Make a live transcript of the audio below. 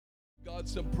God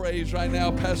some praise right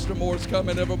now. Pastor Moore's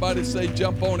coming. Everybody say,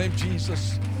 jump on him,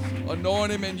 Jesus.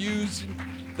 Anoint him and use him.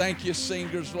 Thank you,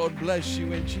 singers. Lord bless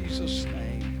you in Jesus'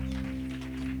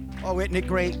 name. Oh, isn't it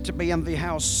great to be in the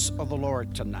house of the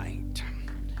Lord tonight?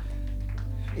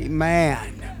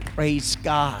 Amen. Praise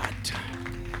God.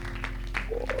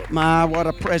 My, what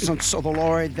a presence of the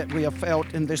Lord that we have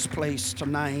felt in this place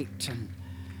tonight. And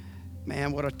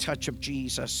man, what a touch of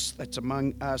Jesus that's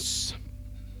among us.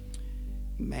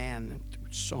 Man,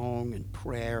 through song and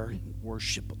prayer and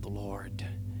worship of the Lord.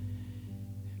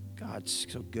 God's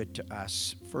so good to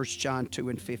us. 1 John 2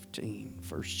 and 15.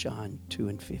 1 John 2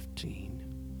 and 15.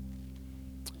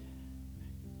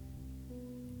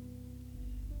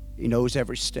 He knows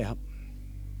every step.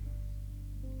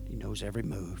 He knows every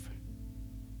move.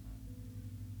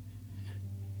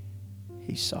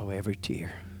 He saw every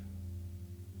tear.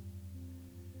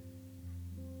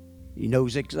 He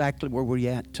knows exactly where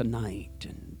we're at tonight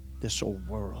in this old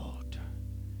world.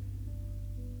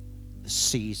 The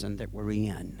season that we're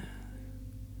in.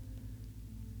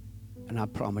 And I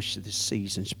promise you this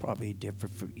season's probably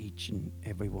different for each and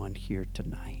every one here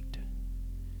tonight.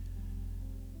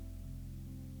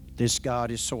 This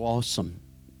God is so awesome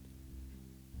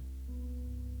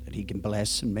that He can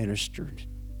bless and minister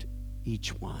to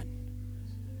each one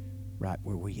right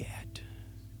where we at.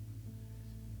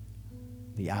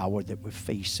 The hour that we're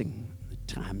facing, the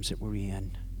times that we're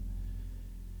in.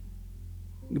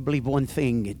 I believe one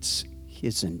thing, it's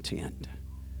His intent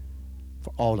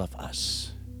for all of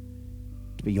us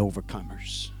to be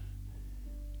overcomers,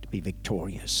 to be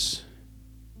victorious.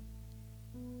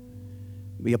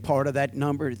 Be a part of that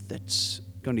number that's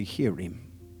going to hear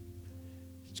Him.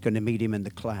 It's going to meet Him in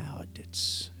the cloud.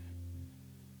 It's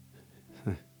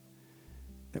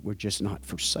that we're just not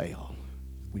for sale.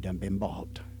 We done been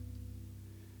bought.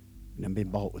 We done been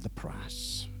bought with a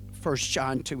price. 1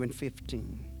 John 2 and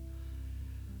 15.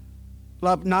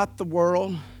 Love not the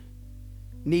world,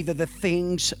 neither the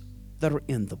things that are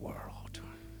in the world.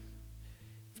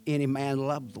 If any man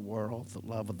love the world, the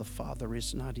love of the Father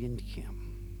is not in him.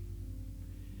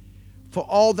 For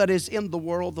all that is in the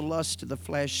world, the lust of the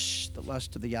flesh, the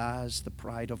lust of the eyes, the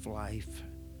pride of life,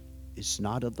 is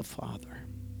not of the Father.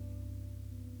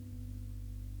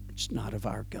 It's not of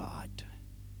our God.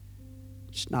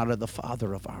 It's not of the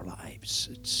Father of our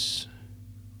lives.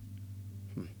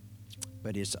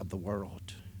 But is of the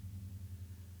world.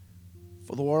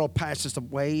 For the world passes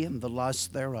away and the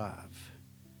lust thereof.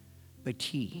 But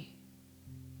he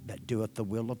that doeth the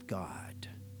will of God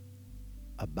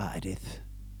abideth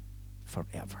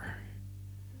forever.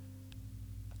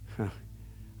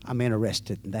 I'm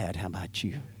interested in that. How about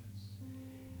you?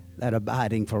 That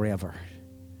abiding forever.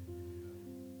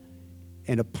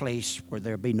 In a place where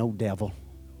there be no devil.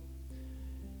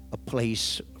 A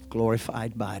place of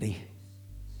glorified body.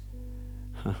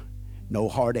 No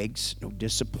heartaches, no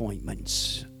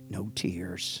disappointments, no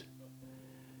tears.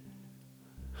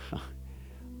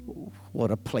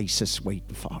 What a place is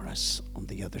waiting for us on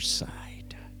the other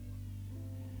side.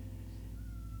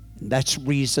 And that's the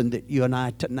reason that you and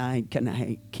I tonight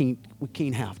we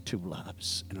can't have two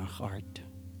loves in our heart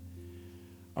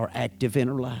or active in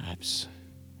our lives.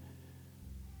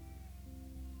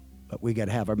 But we got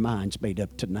to have our minds made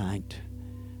up tonight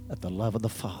that the love of the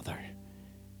Father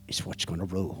is what's going to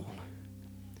rule.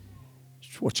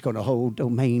 It's what's going to hold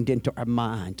domain into our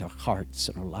mind, our hearts,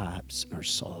 and our lives, and our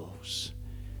souls.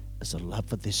 Is a love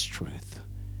for this truth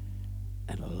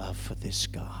and a love for this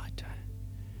God.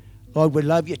 Lord, we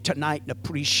love you tonight and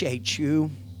appreciate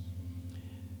you.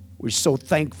 We're so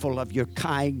thankful of your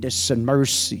kindness and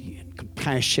mercy and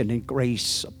compassion and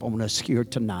grace upon us here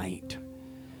tonight.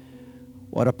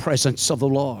 What a presence of the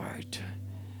Lord.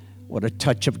 What a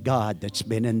touch of God that's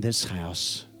been in this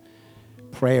house.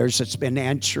 Prayers that's been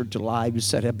answered to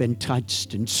lives that have been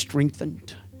touched and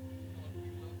strengthened.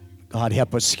 God,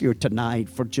 help us here tonight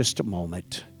for just a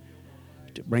moment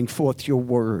to bring forth your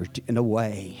word in a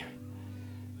way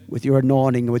with your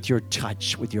anointing, with your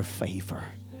touch, with your favor.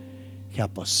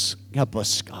 Help us,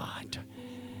 God.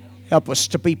 Help us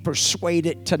to be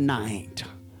persuaded tonight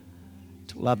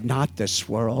to love not this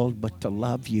world, but to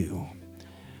love you,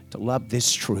 to love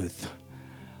this truth,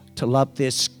 to love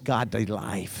this godly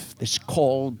life, this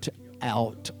called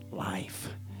out life.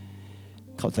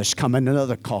 Because there's coming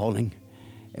another calling,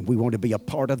 and we want to be a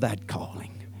part of that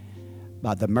calling.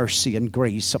 By the mercy and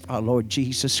grace of our Lord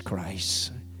Jesus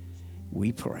Christ,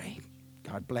 we pray.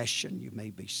 God bless you, and you may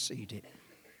be seated.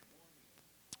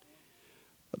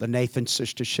 Brother Nathan,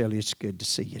 Sister Shelley, it's good to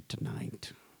see you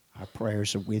tonight. Our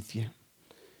prayers are with you.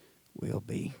 Will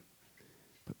be.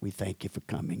 But we thank you for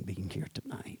coming, being here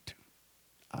tonight.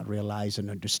 I realize and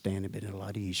understand it, but it's a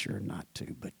lot easier not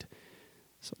to. But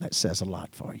so that says a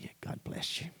lot for you. God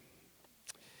bless you.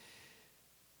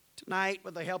 Tonight,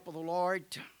 with the help of the Lord,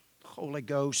 Holy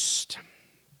Ghost,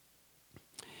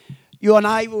 you and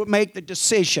I will make the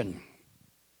decision.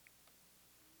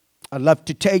 I'd love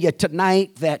to tell you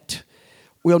tonight that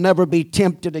we'll never be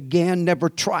tempted again, never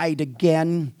tried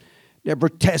again, never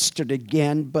tested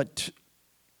again, but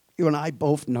you and I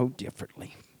both know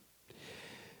differently.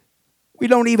 We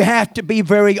don't even have to be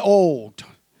very old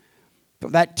for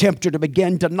that tempter to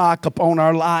begin to knock upon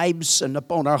our lives and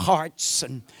upon our hearts,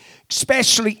 and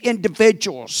especially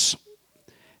individuals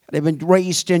that have been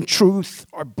raised in truth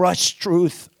or brushed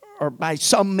truth or by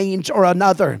some means or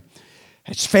another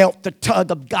has felt the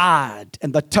tug of God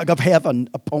and the tug of heaven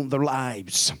upon their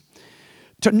lives.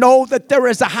 To know that there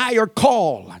is a higher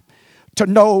call, to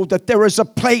know that there is a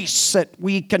place that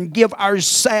we can give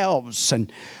ourselves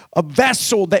and a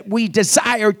vessel that we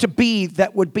desire to be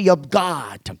that would be of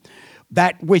God.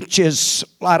 That which is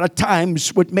a lot of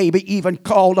times would maybe even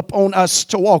called upon us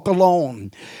to walk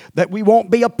alone. That we won't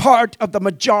be a part of the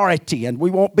majority, and we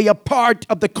won't be a part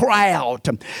of the crowd.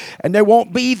 And there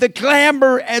won't be the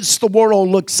glamour as the world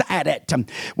looks at it.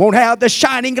 Won't have the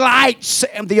shining lights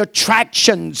and the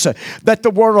attractions that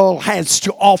the world has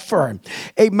to offer.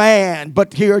 Amen.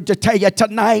 But here to tell you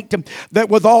tonight that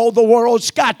with all the world's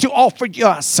got to offer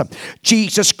us,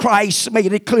 Jesus Christ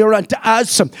made it clear unto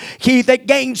us, he that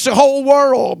gains the whole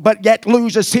world but yet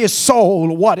loses his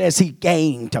soul, what has he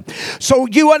gained? So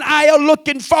you and I are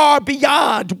looking far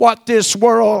beyond what this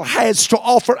world has to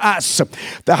offer us.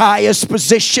 The highest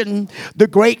position, the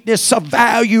greatness of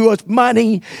value of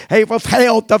money, of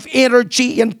health, of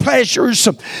energy and pleasures.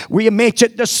 We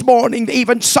mentioned this morning,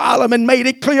 even Solomon made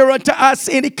it clear unto us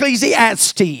in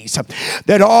Ecclesiastes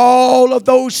that all of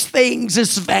those things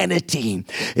is vanity.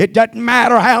 It doesn't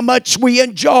matter how much we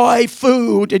enjoy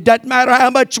food. It doesn't matter how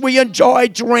much we enjoy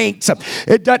drinks.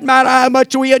 It doesn't matter how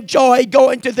much we enjoy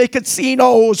going to the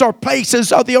casinos or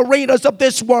places or the arenas of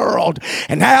this world,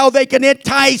 and how they can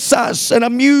entice us and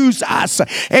amuse us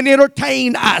and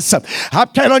entertain us. I'm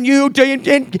telling you to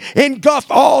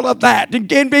engulf all of that and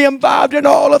be involved in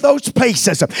all of those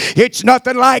places. It's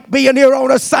nothing like being here on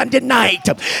a Sunday night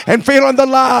and feeling the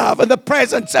love and the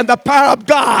presence and the power of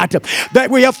God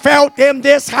that we have felt in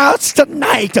this house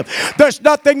tonight. There's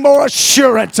nothing more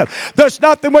assurance. There's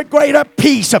nothing with greater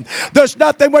peace. There's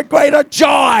nothing with greater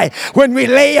joy when we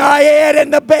lay our head in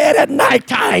the bed at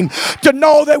nighttime to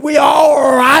know that we are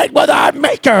all right with our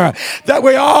Maker, that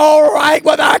we're all right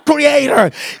with our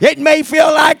Creator. It may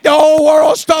feel like the whole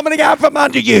world's stumbling out from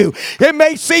under you. It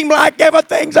may seem like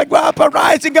everything's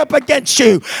rising up against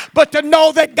you, but to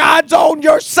know that God's on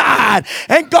your side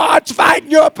and God's fighting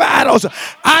your battles.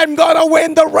 I'm going to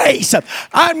win the race.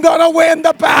 I'm going to win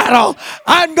the battle.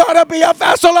 I'm going to be a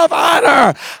vessel of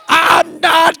honor. I'm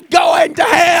not going to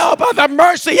hell by the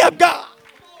mercy of God.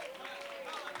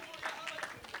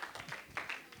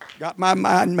 Got my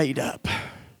mind made up.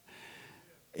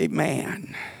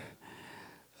 Amen.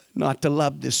 Not to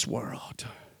love this world.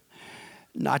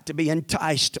 Not to be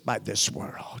enticed by this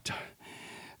world.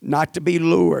 Not to be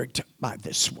lured by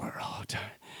this world.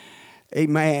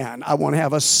 Amen. I want to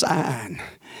have a sign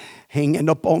hanging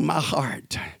up on my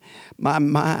heart, my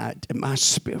mind, and my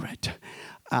spirit.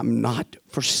 I'm not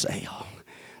for sale.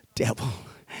 Devil,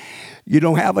 you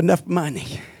don't have enough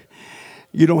money.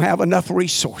 You don't have enough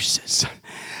resources.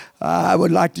 I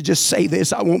would like to just say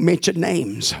this. I won't mention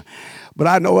names. But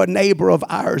I know a neighbor of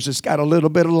ours that's got a little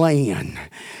bit of land.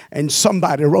 And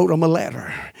somebody wrote them a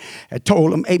letter and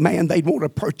told them, amen, they'd want to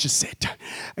purchase it.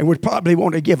 And would probably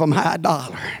want to give them high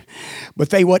dollar. But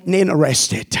they wasn't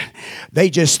interested. They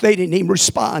didn't even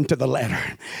respond to the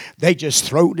letter. They just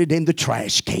throwed it in the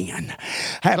trash can.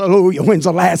 Hallelujah. When's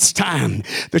the last time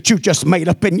that you just made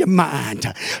up in your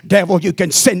mind, devil, you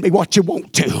can send me what you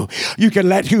want to. You can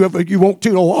let whoever you want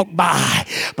to walk by.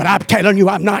 But I'm telling you,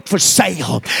 I'm not for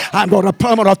sale. I'm going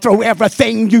to throw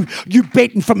everything you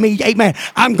bidden from me. Amen.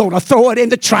 I'm going to throw it in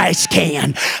the trash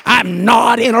can. I'm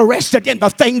not interested in the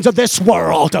things of this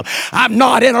world. I'm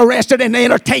not interested in the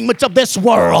entertainments of this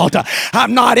world.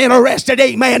 I'm not interested,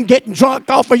 amen, getting drunk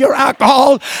off of your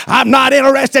alcohol. I'm not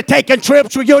interested taking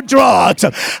trips with your drugs.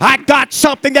 I got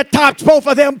something that tops both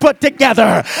of them put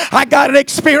together. I got an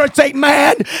experience,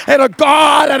 amen, and a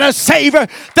God and a Savior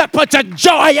that puts a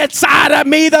joy inside of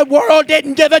me. The world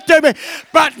didn't give it to me,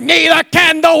 but neither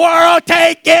can the world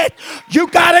take it. You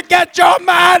got to get your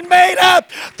mind made up.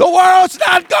 The world's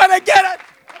not going to get it.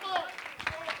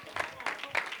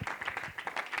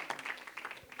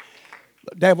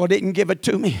 The devil didn't give it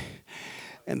to me,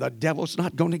 and the devil's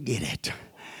not going to get it.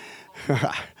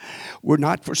 We're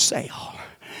not for sale.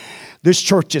 This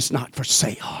church is not for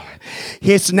sale.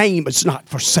 His name is not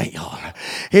for sale.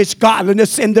 His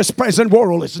godliness in this present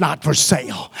world is not for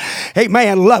sale.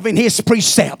 Amen. Loving His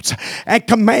precepts and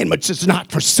commandments is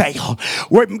not for sale.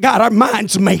 We've got our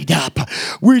minds made up.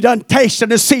 We done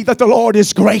tasted to see that the Lord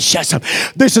is gracious.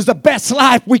 This is the best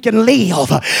life we can live.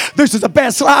 This is the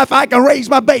best life I can raise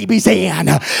my babies in.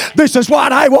 This is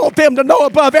what I want them to know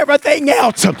above everything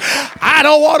else. I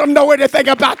don't want them to know anything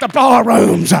about the bar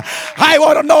rooms. I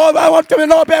want them to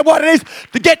know about what it is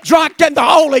to get drunk in the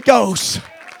Holy Ghost.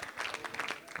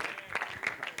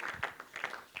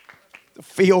 To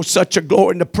feel such a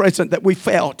glory in the presence that we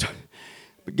felt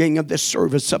beginning of this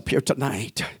service up here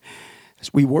tonight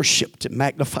as we worshiped and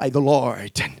magnified the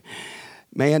Lord. And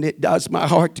man, it does my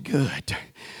heart good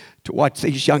to watch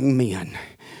these young men,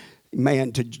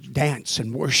 man, to dance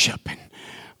and worship and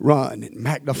run and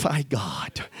magnify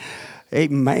God.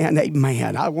 Amen,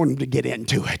 amen. I want them to get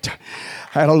into it.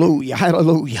 Hallelujah,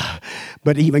 hallelujah.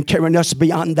 But even carrying us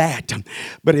beyond that.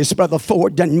 But as Brother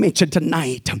Ford done mentioned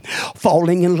tonight,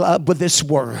 falling in love with this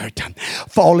word,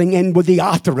 falling in with the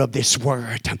author of this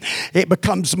word, it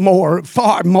becomes more,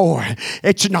 far more.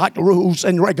 It's not rules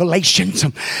and regulations.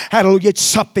 Hallelujah, it's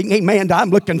something, amen, that I'm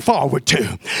looking forward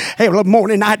to. Every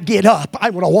morning I'd get up, I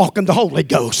want to walk in the Holy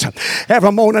Ghost.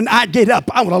 Every morning I'd get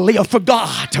up, I want to live for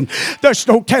God. There's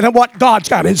no telling what God's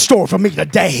got in store for me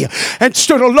today.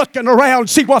 Instead of looking around,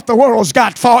 see what the world's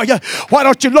got for you, why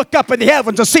don't you look up in the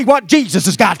heavens and see what Jesus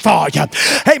has got for you?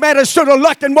 Amen. Instead of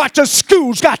looking what your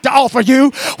school's got to offer you,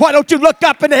 why don't you look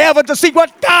up in the heavens and see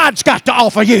what God's got to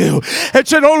offer you?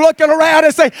 Instead of looking around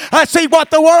and say, I see what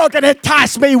the world can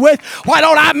entice me with, why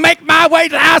don't I make my way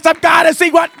to the house of God and see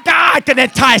what God can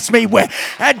entice me with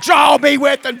and draw me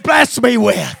with and bless me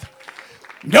with?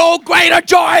 No greater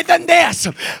joy than this,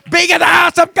 being in the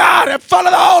house of God and full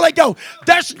of the Holy Ghost.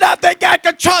 There's nothing that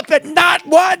can trump it, not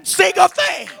one single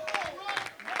thing.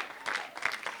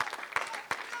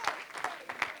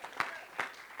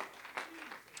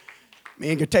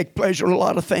 Men can take pleasure in a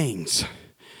lot of things,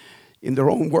 in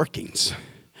their own workings,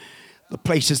 the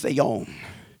places they own,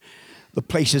 the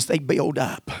places they build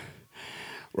up,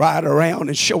 ride around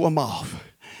and show them off.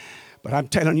 But I'm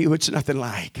telling you, it's nothing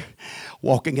like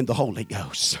walking in the Holy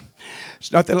Ghost.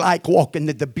 It's nothing like walking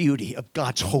in the beauty of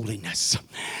God's holiness.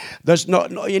 There's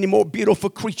not any more beautiful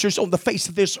creatures on the face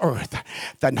of this earth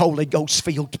than Holy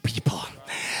Ghost-filled people.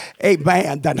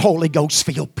 Amen. Than Holy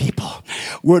Ghost-filled people.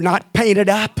 We're not painted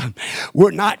up. We're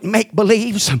not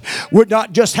make-believes. We're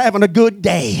not just having a good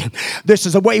day. This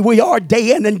is the way we are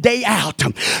day in and day out.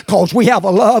 Because we have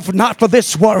a love not for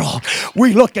this world.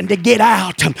 We're looking to get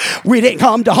out. We didn't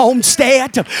come to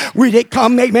homestead. We didn't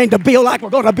come, amen, to build like we're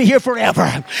going to be here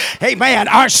forever. Amen.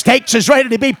 Our stakes is ready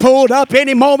to be pulled up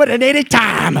any moment and any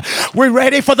time. We're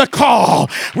ready for the call.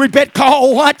 We've been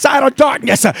called once out of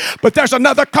darkness. But there's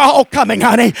another call coming,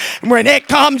 honey. And when it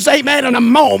comes, amen, in a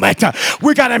moment,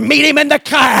 we got to meet Him in the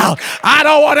cloud. I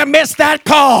don't want to miss that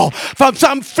call from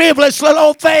some frivolous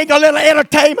little thing, a little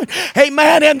entertainment,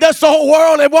 amen, in this whole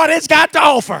world and what it's got to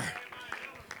offer.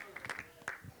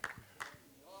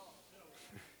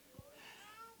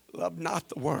 Love not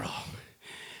the world,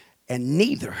 and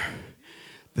neither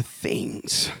the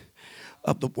things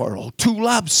of the world. Two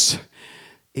loves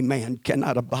a man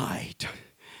cannot abide.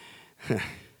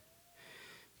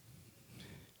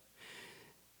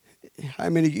 How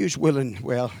many of you is willing?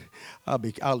 Well, I'll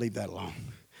leave that alone.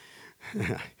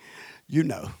 You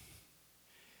know.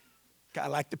 Kind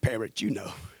of like the parrot, you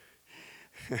know.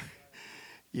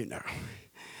 You know.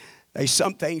 There's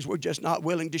some things we're just not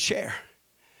willing to share.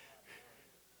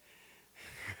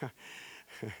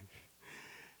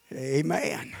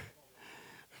 Amen.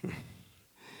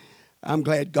 I'm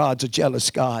glad God's a jealous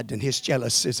God, and His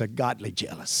jealousy is a godly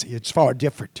jealousy. It's far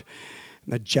different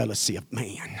than the jealousy of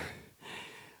man.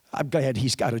 I'm glad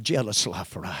He's got a jealous love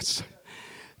for us.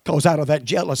 Because out of that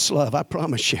jealous love, I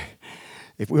promise you,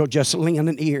 if we'll just lend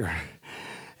an ear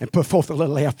and put forth a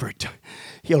little effort,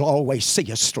 He'll always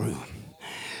see us through.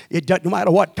 It doesn't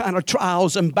matter what kind of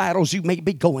trials and battles you may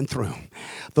be going through.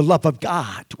 The love of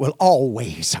God will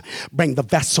always bring the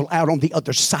vessel out on the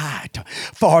other side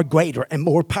far greater and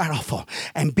more powerful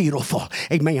and beautiful,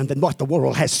 amen, than what the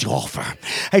world has to offer.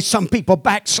 Hey, some people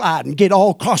backslide and get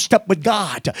all crossed up with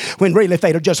God when really if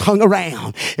they'd have just hung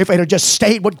around, if they'd have just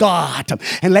stayed with God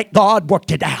and let God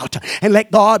work it out and let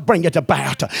God bring it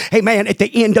about. Amen. At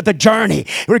the end of the journey,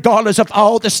 regardless of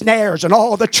all the snares and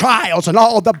all the trials and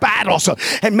all the battles,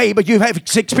 and maybe you have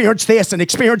experienced this and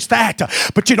experienced that,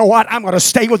 but you know what? I'm going going to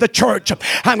stay with the church.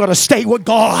 I'm going to stay with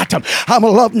God. I'm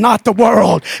going to love not the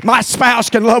world. My spouse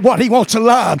can love what he wants to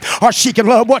love, or she can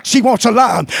love what she wants to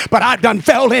love. But I've done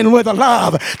fell in with a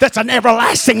love that's an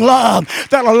everlasting love.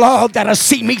 That a love that'll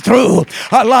see me through.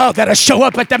 A love that'll show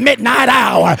up at the midnight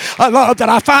hour. A love that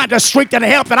I find the strength and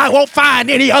help that I won't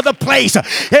find any other place.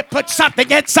 It puts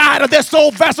something inside of this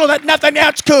old vessel that nothing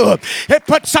else could. It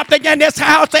puts something in this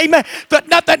house, amen, that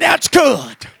nothing else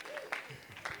could.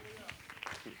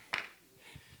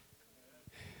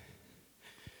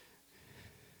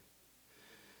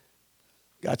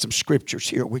 Got some scriptures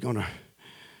here. We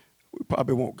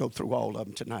probably won't go through all of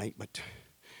them tonight, but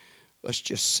let's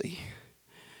just see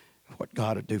what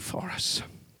God will do for us.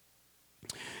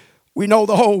 We know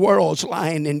the whole world's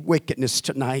lying in wickedness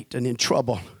tonight and in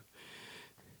trouble.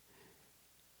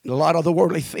 And a lot of the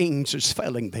worldly things is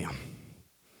failing them.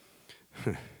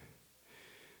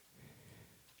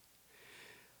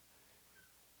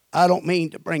 I don't mean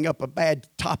to bring up a bad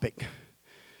topic.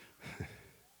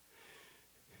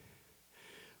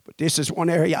 But this is one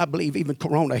area I believe even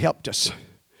Corona helped us.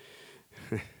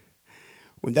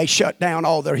 When they shut down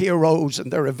all their heroes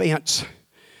and their events.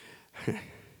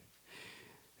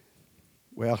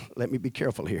 Well, let me be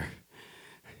careful here.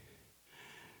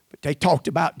 But they talked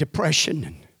about depression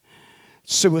and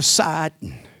suicide.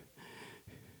 And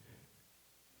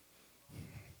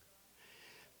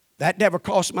that never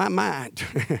crossed my mind.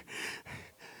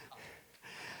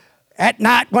 At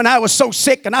night when I was so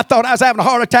sick and I thought I was having a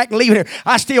heart attack and leaving here,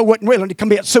 I still wasn't willing to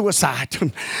commit suicide.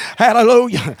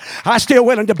 Hallelujah. I still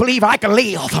willing to believe I can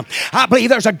live. I believe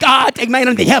there's a God, amen,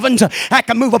 in the heavens that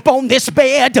can move upon this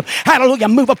bed. Hallelujah.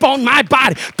 Move upon my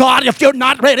body. God, if you're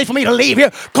not ready for me to leave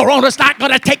here, Corona's not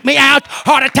going to take me out.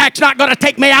 Heart attack's not going to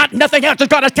take me out. Nothing else is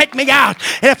going to take me out.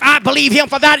 And if I believe him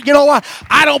for that, you know what?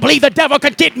 I don't believe the devil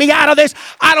can get me out of this.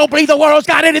 I don't believe the world's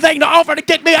got anything to offer to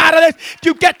get me out of this.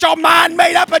 You get your mind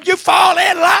made up and you fall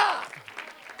in love.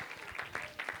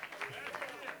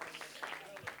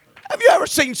 Have you ever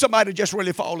seen somebody just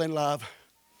really fall in love?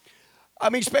 I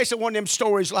mean, especially one of them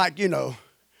stories like, he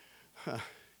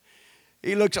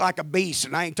looks like a beast,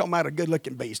 and I ain't talking about a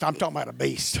good-looking beast. I'm talking about a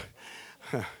beast.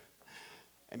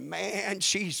 And man,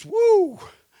 she's, woo.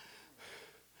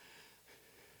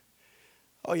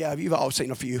 Oh, yeah, you've all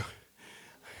seen a few.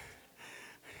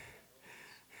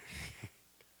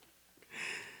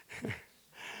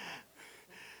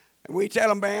 We tell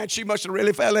them, man, she must have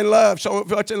really fell in love. So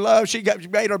if it's in love, she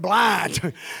made her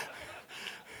blind.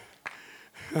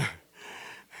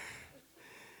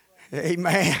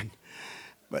 Amen.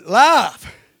 But love,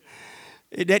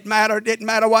 it didn't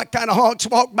matter what kind of honks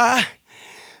walked by.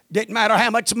 Didn't matter how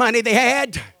much money they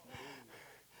had.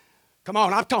 Come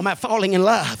on, I'm talking about falling in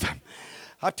love.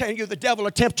 I'm telling you, the devil will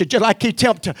tempt you just like he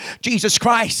tempted Jesus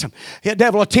Christ. The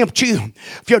devil will tempt you.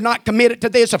 If you're not committed to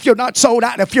this, if you're not sold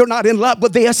out, if you're not in love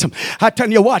with this, I tell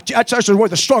you what, that's where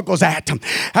the struggle's at.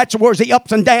 That's where the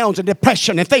ups and downs and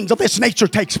depression and things of this nature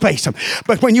takes place.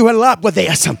 But when you're in love with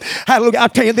this, hallelujah, I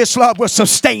tell you, this love will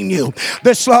sustain you.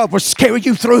 This love will carry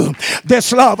you through.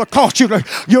 This love will cause you to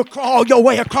you'll crawl your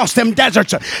way across them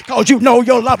deserts because you know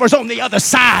your lover's on the other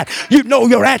side. You know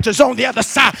your answer's on the other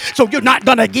side. So you're not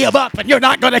going to give up and you're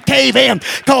not going to cave in,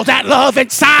 because that love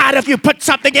inside of you, put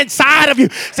something inside of you,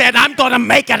 said, I'm going to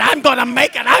make it, I'm going to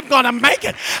make it, I'm going to make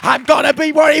it, I'm going to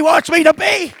be where he wants me to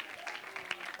be.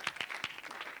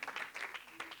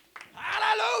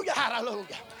 Hallelujah,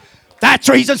 hallelujah. That's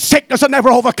the reason sickness will never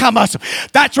overcome us.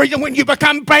 That's the reason when you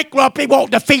become bankrupt, he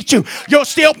won't defeat you. You'll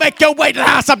still make your way to the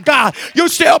house of God. You'll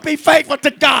still be faithful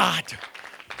to God.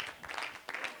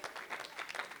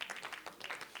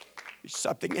 There's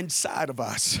something inside of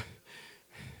us.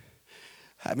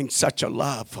 Having such a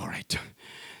love for it,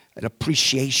 an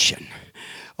appreciation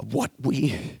of what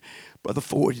we, Brother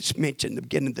Ford has mentioned at the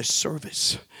beginning of this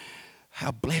service, how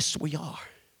blessed we are.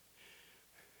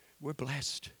 We're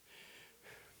blessed.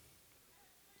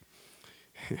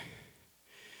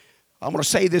 I'm going to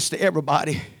say this to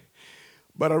everybody,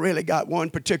 but I really got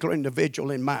one particular individual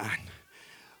in mind.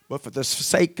 But for the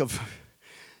sake of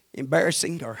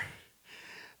embarrassing or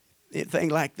anything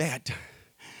like that,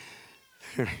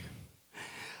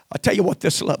 I'll tell you what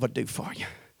this love will do for you.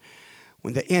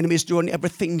 When the enemy is doing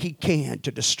everything he can to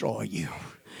destroy you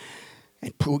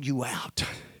and pull you out.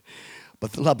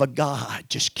 But the love of God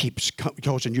just keeps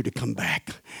causing you to come back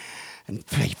and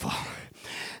faithful.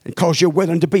 And cause you're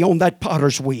willing to be on that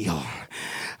potter's wheel.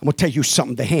 I'm going to tell you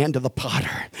something. The hand of the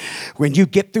potter when you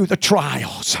get through the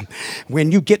trials,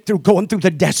 when you get through going through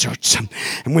the deserts,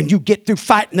 and when you get through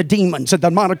fighting the demons and the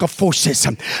demonic forces,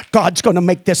 God's going to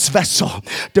make this vessel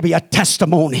to be a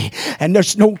testimony. And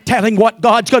there's no telling what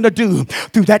God's going to do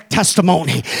through that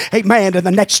testimony. Amen. In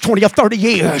the next 20 or 30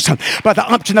 years, by the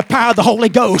unction and power of the Holy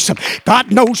Ghost,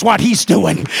 God knows what He's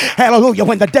doing. Hallelujah.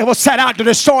 When the devil set out to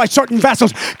destroy certain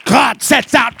vessels, God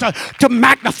sets out to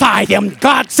magnify them.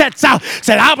 God sets out,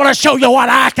 said, I want to show you what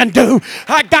I can do.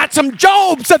 I got some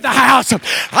Jobs in the house.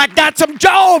 I got some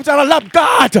Jobs that I love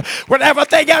God. When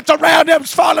everything else around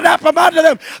them's falling out from under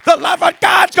them, the love of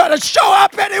God's going to show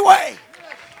up anyway.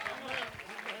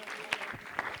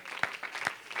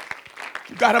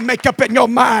 You got to make up in your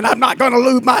mind, I'm not going to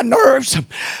lose my nerves.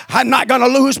 I'm not going to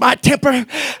lose my temper.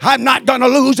 I'm not going to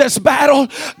lose this battle.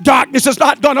 Darkness is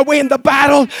not going to win the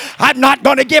battle. I'm not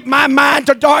going to give my mind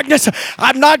to darkness.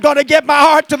 I'm not going to give my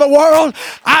heart to the world.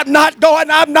 I'm not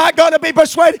going to be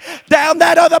persuaded down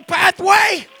that other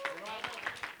pathway.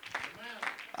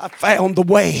 I found the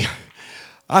way.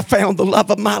 I found the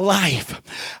love of my life.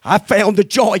 I found the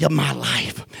joy of my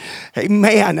life.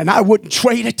 Amen. And I wouldn't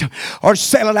trade it or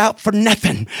sell it out for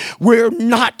nothing. We're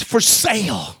not for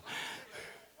sale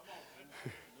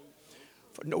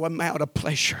for no amount of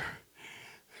pleasure.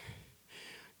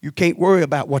 You can't worry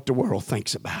about what the world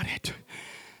thinks about it.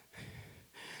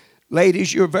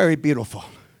 Ladies, you're very beautiful.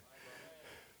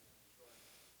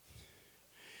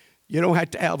 You don't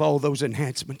have to have all those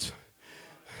enhancements.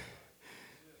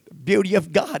 The beauty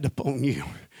of God upon you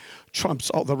trumps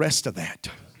all the rest of that.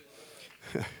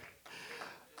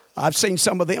 I've seen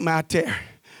some of them out there.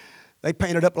 They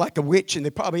painted up like a witch and they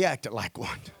probably acted like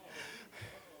one.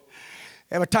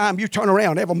 Every time you turn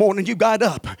around, every morning you got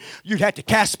up, you'd have to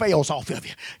cast spells off of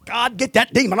you. God, get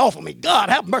that demon off of me. God,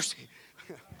 have mercy.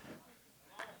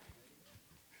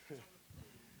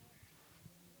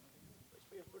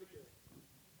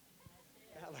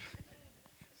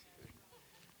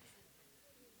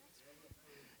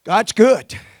 God's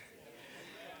good.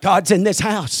 God's in this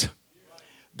house.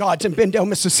 God's in Bendale,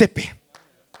 Mississippi.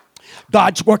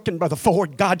 God's working, Brother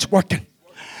Ford. God's working.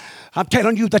 I'm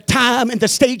telling you, the time and the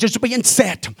stage is being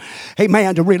set.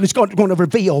 Amen. To really, it's going to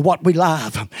reveal what we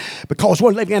love. Because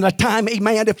we're living in a time,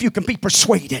 amen, if you can be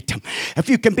persuaded, if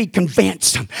you can be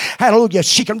convinced, hallelujah,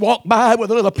 she can walk by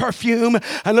with a little perfume,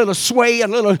 a little sway, a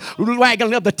little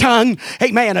waggling of the tongue.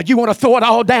 Amen. And you want to throw it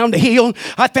all down the hill?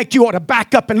 I think you ought to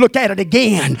back up and look at it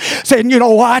again. Saying, you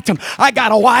know what? I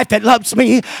got a wife that loves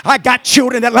me. I got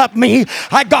children that love me.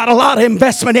 I got a lot of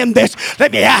investment in this.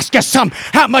 Let me ask you something.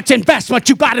 How much investment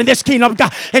you got in this kingdom of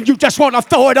God, and you just want to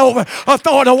throw it over or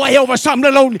throw it away over some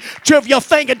little trivial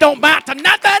thing that don't amount to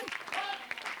nothing?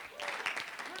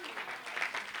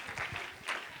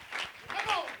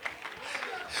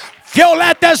 If you'll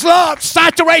let this love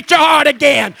saturate your heart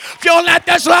again, if you'll let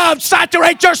this love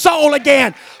saturate your soul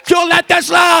again, if you'll let this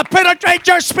love penetrate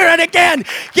your spirit again,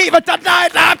 even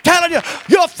tonight, I'm telling you,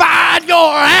 you'll find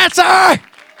your answer.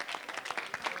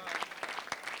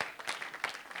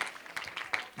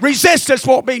 Resistance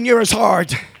won't be near as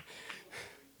hard.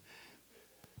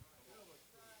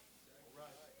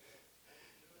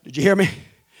 Did you hear me?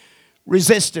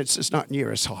 Resistance is not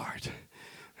near as hard.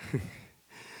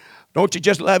 Don't you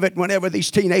just love it whenever these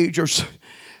teenagers,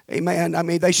 amen, I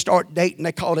mean, they start dating,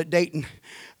 they call it dating.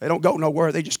 They don't go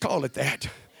nowhere, they just call it that.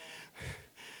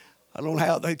 I don't know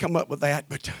how they come up with that,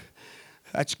 but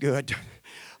that's good.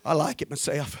 I like it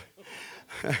myself.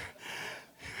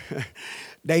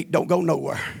 Date, don't go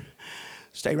nowhere.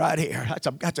 Stay right here.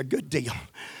 That's a good deal.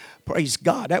 Praise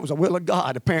God. That was a will of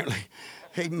God, apparently.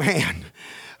 Amen.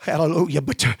 Hallelujah.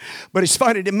 But it's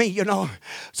funny to me, you know,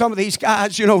 some of these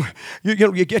guys, you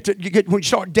get when you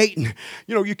start dating,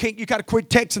 you know, you got to quit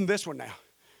texting this one now.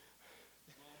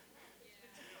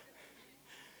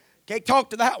 Can't talk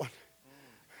to that one.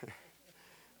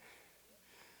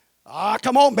 Ah,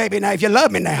 come on, baby, now if you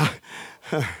love me now.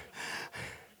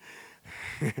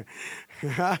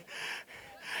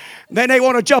 Then they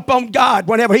want to jump on God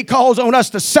whenever He calls on us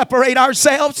to separate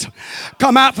ourselves.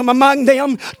 Come out from among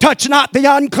them. Touch not the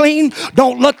unclean.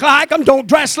 Don't look like them. Don't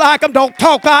dress like them. Don't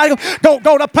talk like them. Don't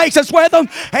go to places with them.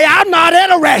 Hey, I'm not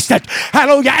interested.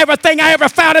 Hallelujah. Everything I ever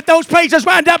found at those places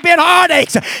wound up being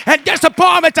heartaches and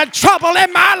disappointments and trouble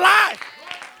in my life.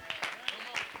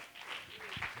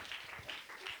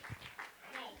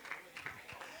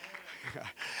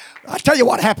 I tell you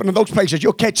what happened in those places.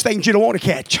 You'll catch things you don't want to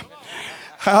catch.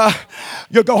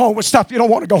 You'll go home with stuff you don't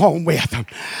want to go home with.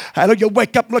 Hallelujah. You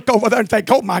wake up, look over there and think,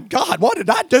 oh my God, what did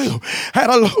I do?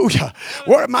 Hallelujah.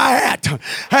 Where am I at?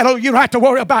 Hallelujah. You don't have to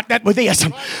worry about that with this.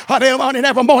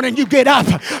 Every morning you get up,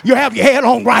 you have your head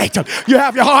on right. You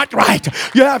have your heart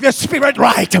right. You have your spirit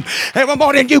right. Every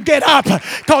morning you get up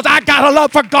because I got a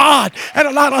love for God and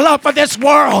a lot of love for this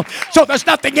world. So there's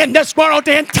nothing in this world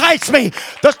to entice me.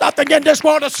 There's nothing in this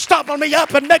world to stumble me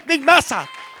up and make me mess up.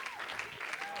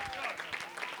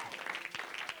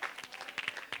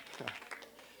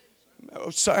 Oh,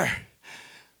 sir.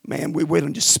 Man, we're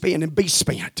willing to spend and be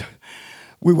spent.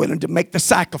 We're willing to make the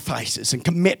sacrifices and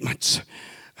commitments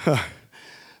for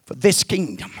this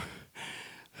kingdom.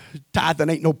 Tithing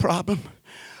ain't no problem.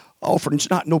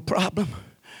 Offering's not no problem.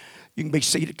 You can be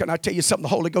seated. Can I tell you something the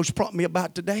Holy Ghost brought me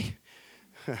about today?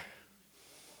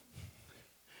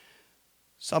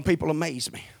 Some people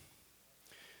amaze me.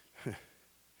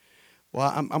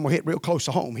 Well, I'm going to hit real close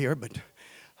to home here, but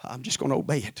I'm just going to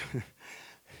obey it.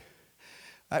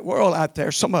 That world out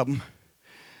there, some of them,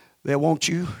 they want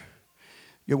you.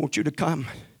 They want you to come.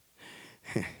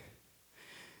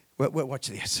 Well, watch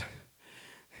this.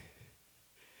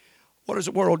 What does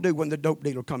the world do when the dope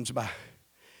dealer comes by?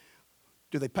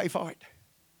 Do they pay for it?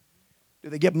 Do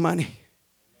they give them money?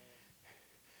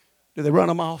 Do they run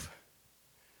them off?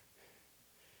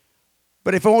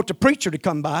 But if I want the preacher to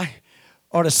come by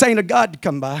or the saint of God to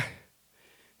come by,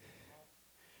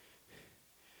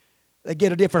 they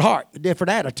get a different heart, a different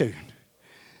attitude.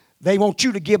 They want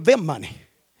you to give them money.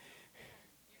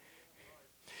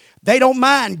 They don't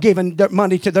mind giving their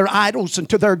money to their idols and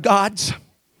to their gods.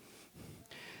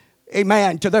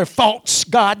 Amen. To their false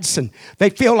gods, and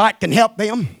they feel like can help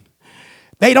them.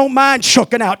 They don't mind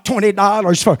shucking out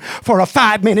 $20 for a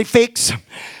 5-minute fix.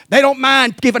 They don't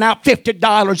mind giving out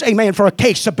 $50, amen, for a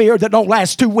case of beer that don't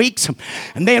last 2 weeks.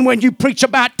 And then when you preach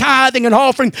about tithing and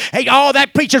offering, hey, all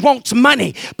that preacher wants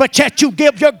money. But yet you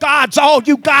give your gods all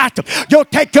you got. You'll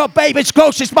take your baby's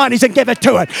groceries monies and give it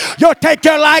to it. You'll take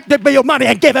your electric bill money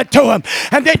and give it to him.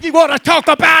 And then you want to talk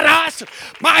about us?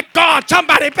 My God,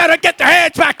 somebody better get their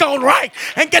heads back on right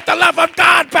and get the love of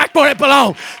God back where it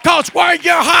belongs. Because where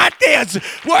your heart is,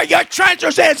 where your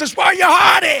treasures is where your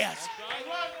heart is.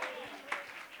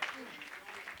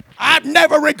 I've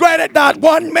never regretted not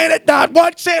 1 minute, not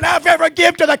 1 cent I've ever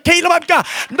given to the kingdom of God.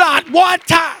 Not one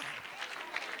time.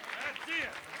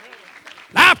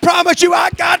 I promise you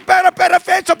I got better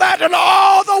benefits of that than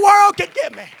all the world can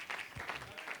give me.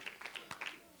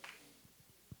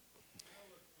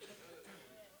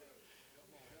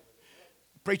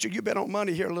 Preacher, you've been on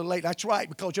money here a little late. That's right,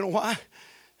 because you know why?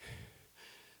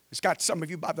 It's got some of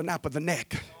you by the nape of the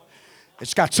neck.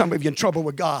 It's got some of you in trouble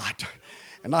with God.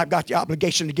 And I've got the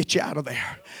obligation to get you out of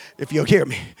there, if you'll hear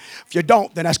me. If you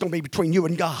don't, then that's going to be between you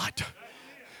and God.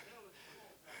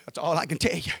 That's all I can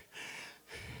tell you.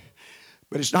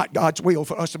 But it's not God's will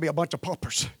for us to be a bunch of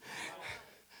paupers.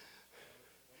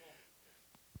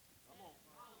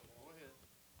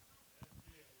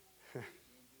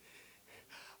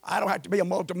 I don't have to be a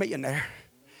multimillionaire.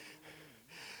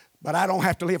 But I don't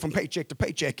have to live from paycheck to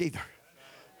paycheck either.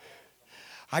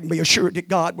 I can be assured that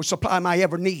God will supply my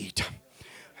every need.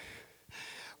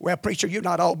 Well, preacher, you're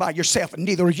not all by yourself, and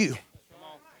neither are you.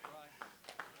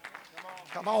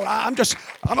 Come on, I'm just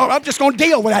going to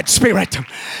deal with that spirit.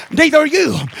 Neither are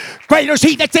you. Greater is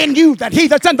he that's in you than he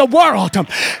that's in the world.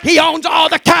 He owns all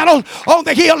the cattle on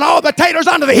the hill and all the taters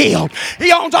under the hill.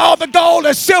 He owns all the gold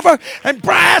and silver and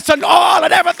brass and oil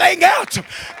and everything else.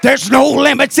 There's no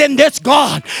limits in this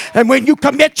God. And when you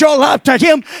commit your love to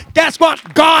him, guess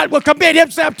what? God will commit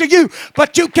himself to you.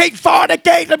 But you keep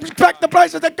fornicating and respect the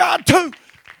places of God too.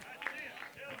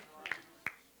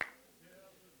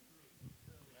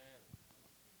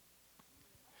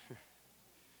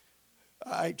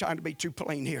 I ain't trying to be too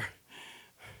plain here.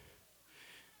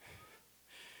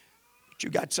 But you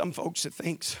got some folks that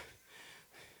thinks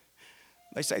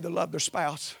they say they love their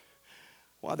spouse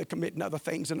while they're committing other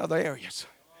things in other areas.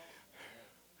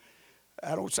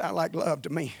 That don't sound like love to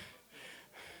me.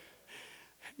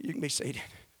 You can be seated.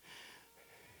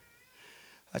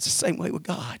 That's the same way with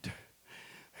God.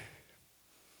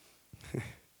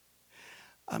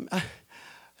 I'm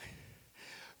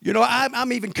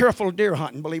even careful of deer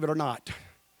hunting, believe it or not.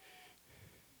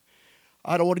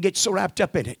 I don't want to get so wrapped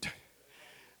up in it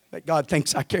that God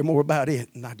thinks I care more about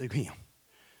it than I do him.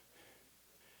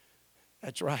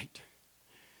 That's right.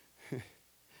 If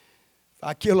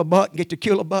I kill a buck and get to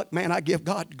kill a buck, man, I give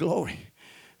God glory.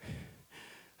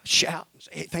 I shout and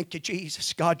say, hey, thank you,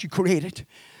 Jesus. God, you created.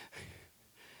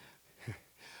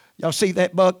 Y'all see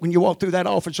that buck when you walk through that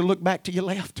office and look back to your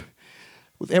left?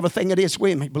 With everything it is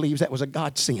with me, believes that was a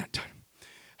God sent.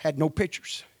 Had no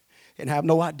pictures. And have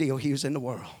no idea he was in the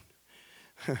world.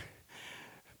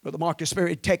 Brother Marcus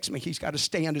Sperry texted me. He's got a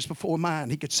stand that's before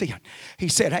mine. He could see it. He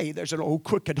said, hey, there's an old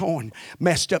crooked horn,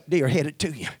 messed up deer headed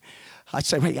to you. I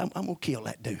said, hey, I'm going to kill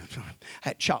that dude.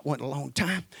 That shot went a long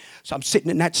time. So I'm sitting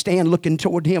in that stand looking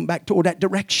toward him, back toward that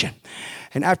direction.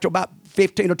 And after about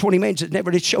 15 or 20 minutes, it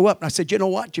never did show up. And I said, you know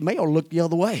what? You may ought to look the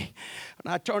other way.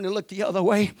 And I turned and looked the other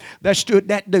way. There stood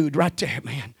that dude right there,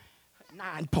 man.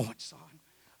 9 points on.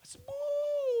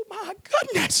 My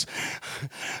goodness.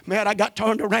 Man, I got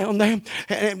turned around there.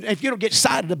 And if you don't get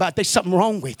excited about it, there's something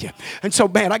wrong with you. And so,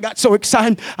 man, I got so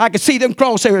excited, I could see them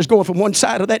crosshairs going from one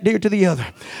side of that deer to the other.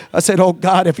 I said, oh,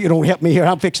 God, if you don't help me here,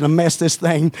 I'm fixing to mess this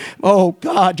thing. Oh,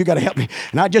 God, you got to help me.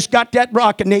 And I just got that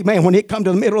rock, and man, when it come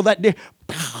to the middle of that deer,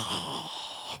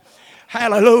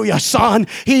 hallelujah, son.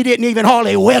 He didn't even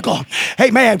hardly wiggle.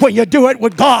 Amen. When you do it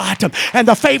with God and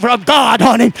the favor of God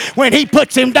on him, when he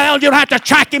puts him down, you don't have to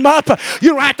track him up. You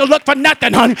don't have to look for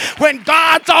nothing, honey. When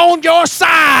God's on your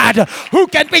side, who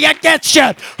can be against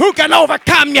you? Who can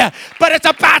overcome you? But it's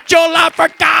about your love for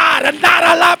God and not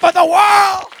a love for the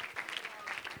world.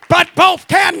 But both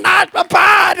cannot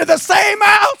abide in the same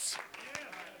house.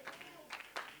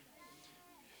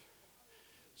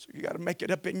 So you got to make it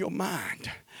up in your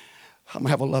mind. I'm going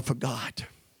to have a love for God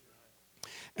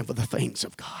and for the things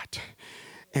of God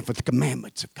and for the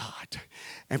commandments of God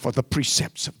and for the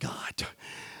precepts of God.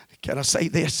 Can I say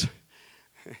this?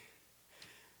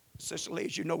 Sister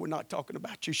Liz, you know we're not talking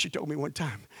about you. She told me one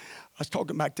time. I was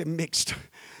talking about them mixed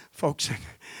folks. And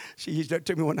she used that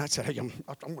to me one night. I said, hey, I'm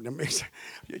with them mixed.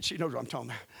 She knows what I'm talking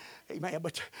about. Hey, man,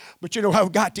 but you know how we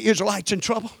got the Israelites in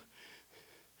trouble?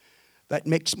 That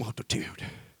mixed multitude.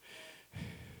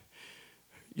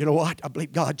 You know what? I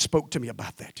believe God spoke to me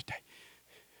about that today.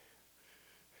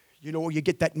 You know where you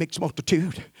get that mixed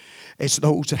multitude? It's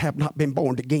those that have not been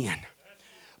born again,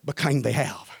 but claim they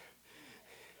have.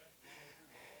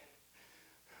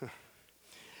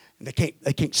 And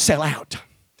they can't sell out.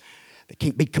 They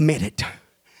can't be committed.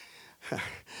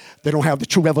 They don't have the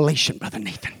true revelation, Brother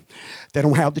Nathan. They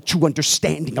don't have the true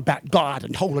understanding about God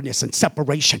and holiness and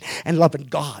separation and loving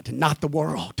God and not the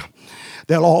world.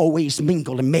 They'll always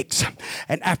mingle and mix.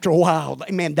 And after a while,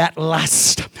 amen, that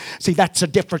lust. See, that's the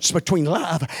difference between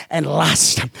love and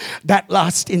lust. That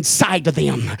lust inside of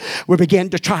them will begin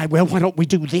to try, well, why don't we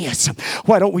do this?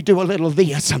 Why don't we do a little of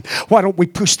this? Why don't we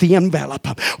push the envelope?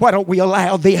 Why don't we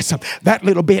allow this? That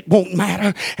little bit won't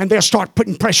matter. And they'll start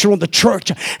putting pressure on the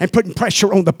church and putting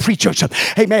pressure on the preachers.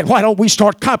 Amen. Why don't we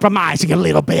start compromising a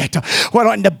little bit?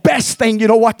 Well, and the best thing, you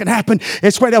know what can happen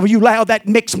is whenever you allow that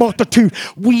mixed multitude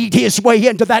weed his way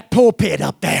into that pulpit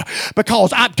up there.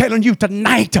 Because I'm telling you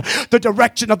tonight, the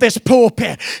direction of this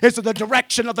pulpit is the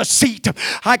direction of the seat.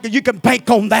 You can bank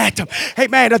on that.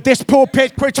 Amen. If this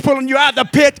pulpit quits pulling you out of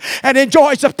the pit and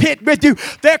enjoys the pit with you,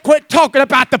 they'll quit talking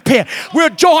about the pit. We'll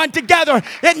join together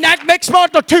in that mixed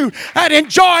multitude and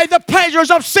enjoy the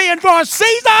pleasures of sin for a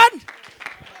season.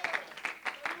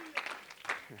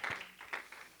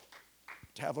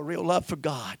 To have a real love for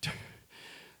God,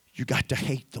 you got to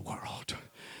hate the world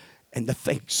and the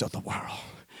things of the world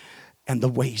and the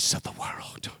ways of the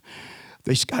world.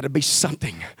 There's got to be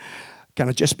something. Can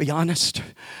I just be honest?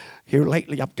 Here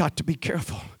lately, I've got to be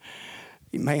careful.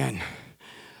 Man,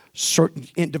 certain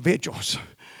individuals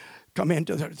come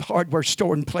into the hardware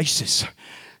store and places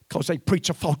because they preach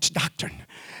a false doctrine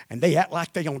and they act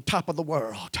like they're on top of the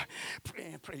world.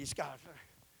 Praise God.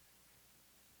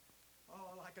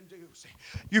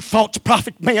 You false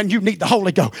prophet, man, you need the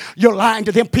Holy Ghost. You're lying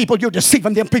to them people. You're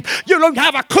deceiving them people. You don't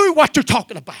have a clue what you're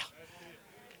talking about.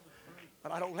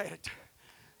 But I don't let it.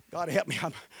 God help me.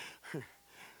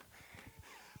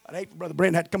 I'd hate for Brother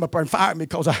Brent had to come up there and fire me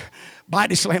because I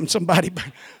body slammed somebody.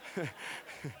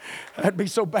 That'd be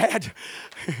so bad.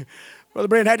 Brother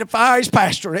Brent had to fire his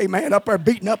pastor, amen, up there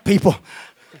beating up people,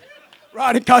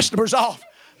 riding customers off.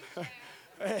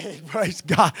 Hey, praise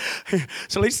God.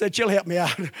 So Lisa said, she'll help me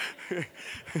out.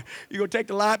 You going to take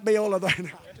the light bill or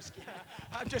the...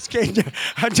 I'm just kidding.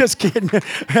 I'm just kidding.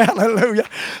 Hallelujah.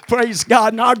 Praise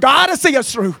God. Now, God will see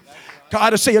us through.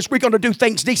 God will see us. We're going to do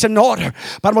things decent and order.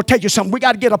 But I'm going to tell you something. We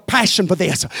got to get a passion for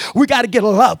this. We got to get a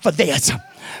love for this.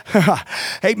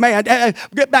 Amen.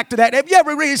 Get back to that. Have you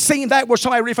ever really seen that where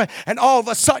somebody really, and all of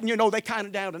a sudden, you know, they kind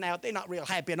of down and out. They're not real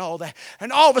happy and all that.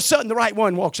 And all of a sudden, the right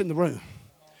one walks in the room.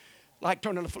 Like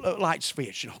turning the light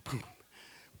switch, you know.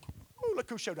 Ooh, look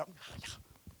who showed up.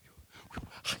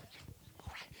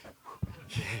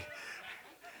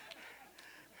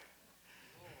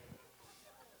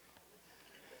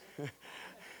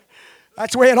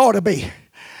 That's the way it ought to be.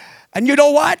 And you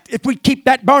know what? If we keep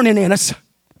that burning in us,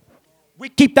 We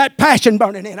keep that passion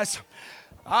burning in us.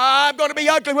 I'm going to be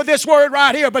ugly with this word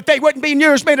right here, but they wouldn't be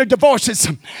near as many divorces.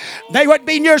 They wouldn't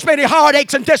be near as many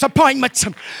heartaches and disappointments.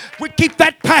 We keep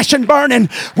that passion burning.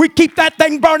 We keep that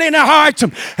thing burning in our hearts.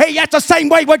 Hey, that's the same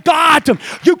way with God.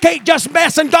 You can't just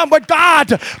mess and gum with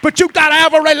God, but you got to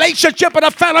have a relationship and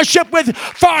a fellowship for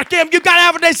Him. You got to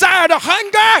have a desire to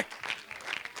hunger.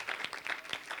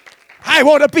 I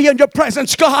want to be in your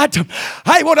presence, God.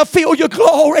 I want to feel your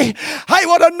glory. I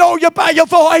want to know you by your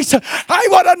voice. I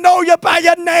want to know you by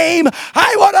your name.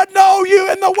 I want to know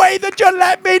you in the way that you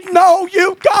let me know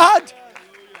you, God.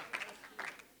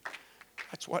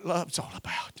 That's what love's all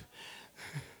about.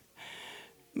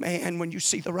 Man, when you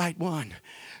see the right one,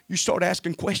 you start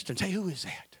asking questions. Hey, who is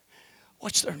that?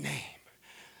 What's their name?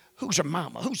 Who's her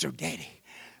mama? Who's her daddy?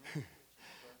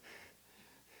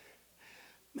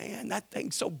 Man, that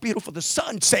thing's so beautiful. The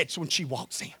sun sets when she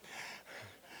walks in.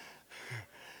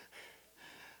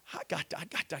 I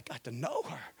got to know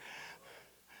her.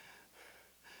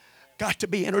 Got to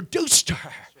be introduced to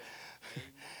her.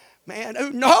 Man,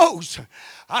 who knows?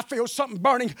 I feel something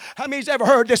burning. How many's ever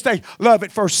heard this thing? Love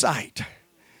at first sight.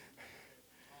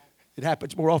 It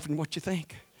happens more often than what you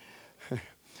think.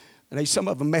 And some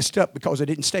of them messed up because they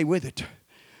didn't stay with it.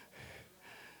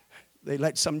 They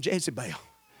let some Jezebel.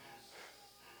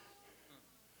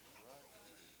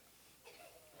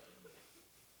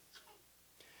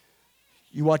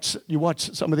 You watch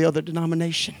some of the other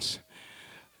denominations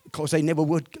because they never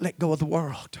would let go of the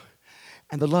world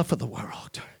and the love of the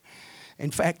world.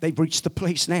 In fact, they've reached the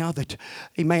place now that,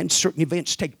 amen, certain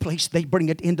events take place. They bring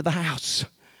it into the house.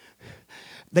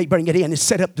 They bring it in and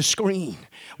set up the screen.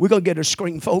 We're going to get a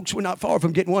screen, folks. We're not far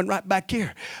from getting one right back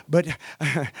here. But,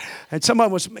 and someone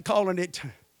was calling it,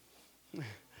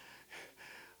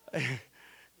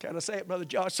 can I say it, Brother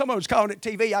Josh? Someone was calling it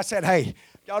TV. I said, hey,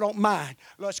 y'all don't mind.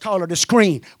 Let's call it a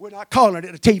screen. We're not calling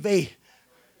it a TV.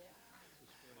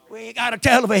 We ain't got a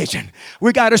television.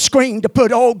 We got a screen to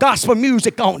put old gospel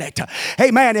music on it.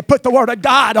 Amen. And put the word of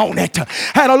God on it.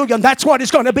 Hallelujah. And that's what it's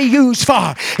going to be used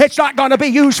for. It's not going to be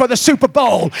used for the Super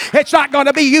Bowl. It's not going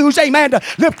to be used, amen, to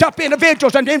lift up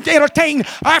individuals and entertain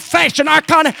our flesh and our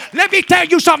carnality. Let me tell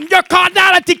you something. Your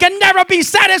carnality can never be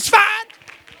satisfied.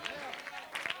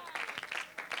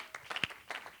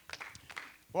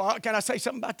 Well, can I say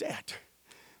something about that?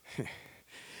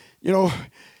 You know,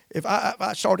 if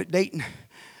I started dating,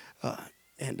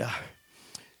 and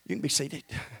you can be seated.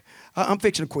 I'm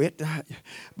fixing to quit.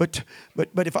 But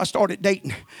if I started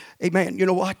dating, amen, you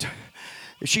know what?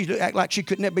 If she act like she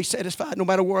could never be satisfied no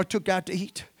matter where I took out to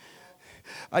eat.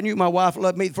 I knew my wife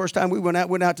loved me the first time we went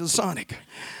out to the Sonic.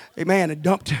 Amen, and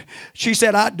dumped. She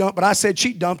said I dumped, but I said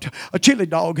she dumped a chili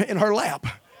dog in her lap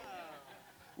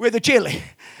with the chili.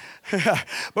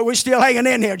 But we're still hanging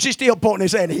in here. She's still pointing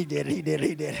his head. He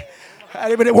did.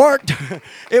 But it worked.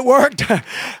 It worked.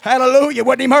 Hallelujah.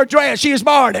 Wasn't even her dress. She was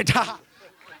born it.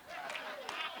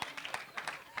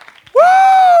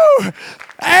 Woo!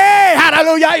 Hey,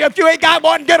 hallelujah. If you ain't got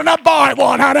one, get enough born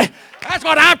one, honey. That's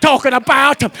what I'm talking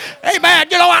about. Amen.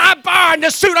 You know what? I'm born the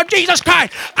suit of Jesus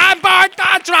Christ. I'm born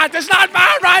God's righteousness. It's not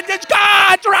my righteousness. It's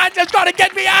God's righteousness. It's going to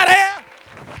get me out of here.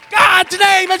 God's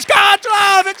name, it's God's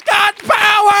love, it's God's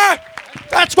power.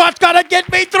 That's what's going to get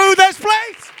me through this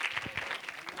place.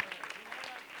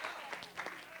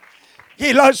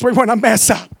 He loves me when I mess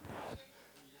up.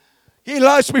 He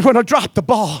loves me when I drop the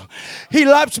ball. He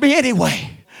loves me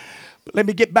anyway. But let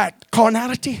me get back to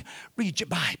carnality. Read your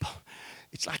Bible.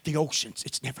 It's like the oceans.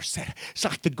 It's never set. It's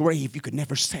like the grave. You could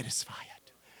never satisfy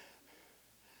it.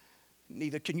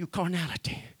 Neither can you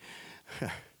carnality.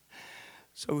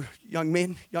 So, young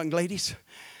men, young ladies,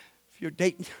 if you're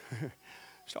dating,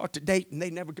 start to date and they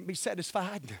never can be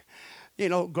satisfied. You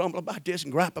know, grumble about this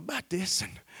and gripe about this. And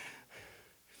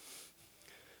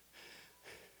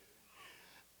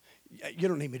you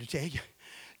don't need me to tell you.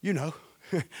 You know,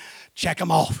 check them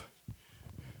off.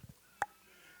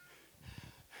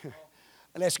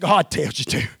 Unless God tells you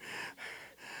to.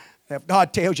 If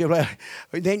God tells you, well,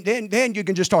 then you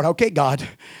can just start, okay, God,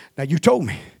 now you told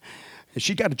me. And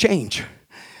she got to change.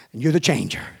 And you're the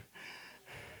changer.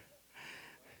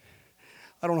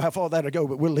 I don't know how far that'll go,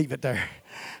 but we'll leave it there.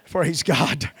 Praise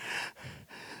God.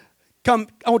 Come,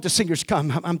 I want the singers to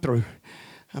come. I'm through.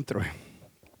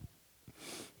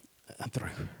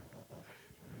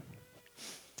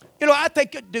 You know, I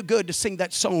think it'd do good to sing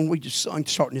that song we just sung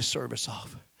starting this service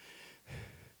off.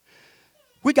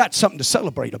 We got something to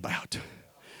celebrate about.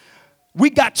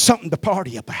 We got something to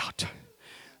party about.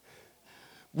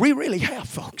 We really have,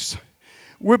 folks.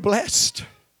 We're blessed.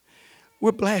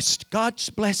 We're blessed. God's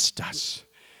blessed us.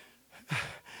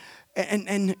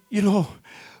 And you know,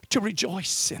 to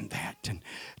rejoice in that and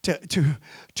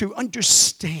to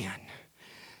understand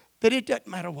that it doesn't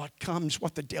matter what comes,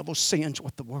 what the devil sends,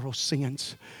 what the world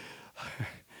sends.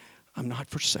 I'm not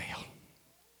for sale.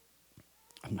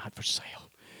 I'm not for sale.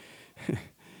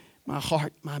 My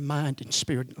heart, my mind, and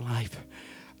spirit and life.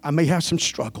 I may have some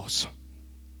struggles.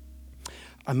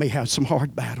 I may have some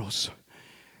hard battles.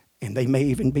 And they may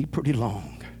even be pretty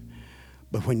long.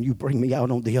 But when you bring me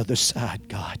out on the other side,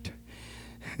 God,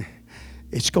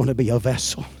 it's going to be a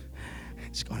vessel.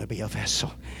 It's going to be a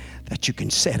vessel that you can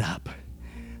set up.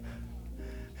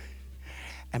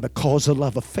 And because of the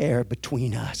love affair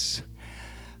between us,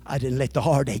 I didn't let the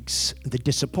heartaches, the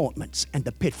disappointments, and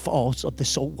the pitfalls of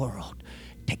this old world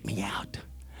take me out.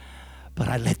 But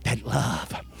I let that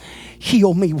love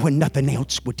heal me when nothing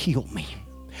else would heal me.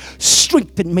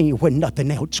 Strengthen me when nothing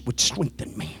else would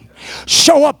strengthen me.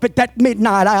 Show up at that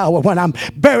midnight hour when I'm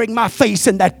burying my face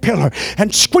in that pillar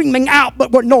and screaming out,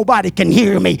 but where nobody can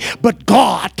hear me, but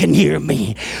God can hear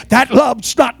me. That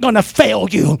love's not going to fail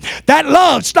you. That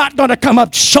love's not going to come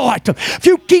up short. If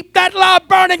you keep that love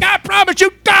burning, I promise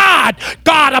you, God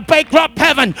will bankrupt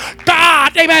heaven.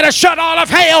 God, amen, to shut all of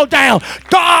hell down.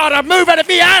 God will move it if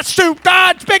He has to.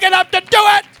 God's big enough to do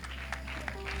it.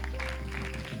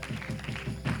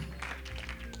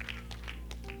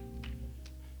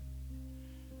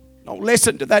 Don't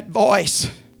listen to that voice,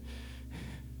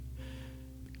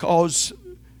 because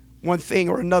one thing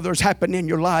or another has happened in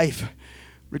your life,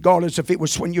 regardless if it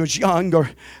was when you was young or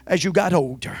as you got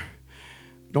older.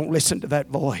 Don't listen to that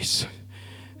voice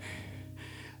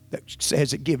that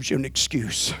says it gives you an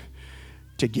excuse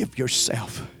to give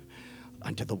yourself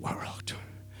unto the world.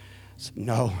 So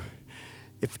no,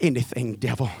 if anything,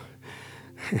 devil,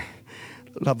 the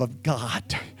love of God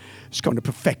is going to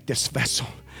perfect this vessel,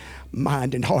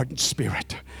 mind and heart and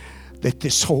spirit, that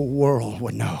this whole world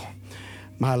will know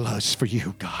my love's for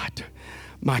you, God.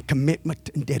 My commitment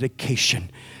and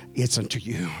dedication is unto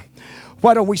you.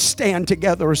 Why don't we stand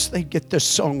together as they get this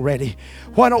song ready?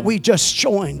 Why don't we just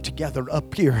join together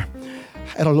up here?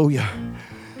 Hallelujah.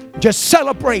 Just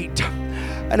celebrate.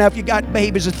 And if you got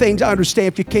babies and things, I understand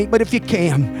if you can't, but if you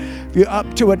can, if you're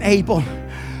up to and able,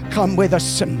 come with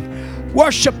us and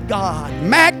worship God.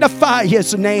 Magnify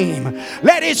His name.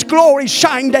 Let His glory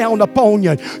shine down upon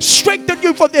you. Strengthen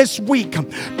you for this week.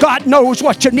 God knows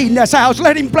what you need in this house.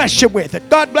 Let Him bless you with it.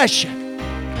 God bless you.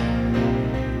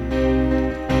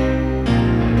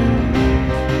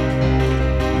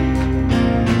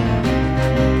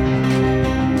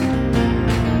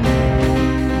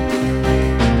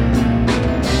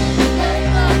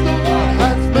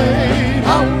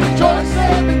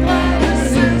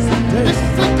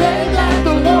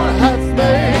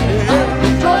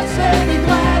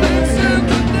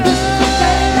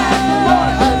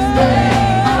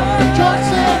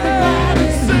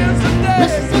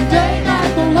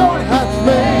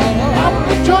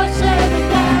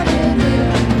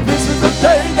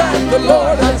 The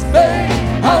Lord has made,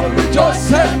 I will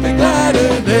rejoice and be glad.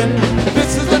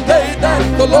 This is the day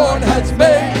that the Lord has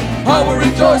made, I will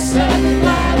rejoice and be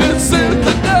glad. This is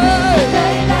the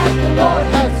day that the Lord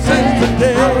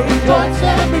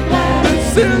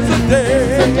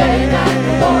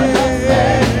has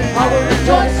made, I will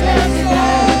rejoice and be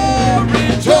glad.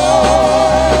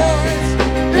 Rejoice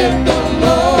in the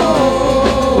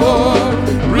Lord,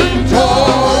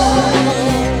 rejoice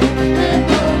in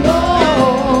the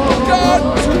Lord. God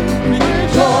to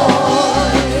rejoice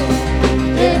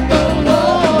in the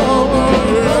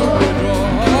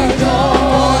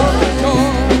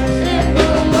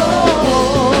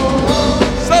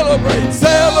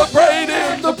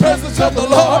of the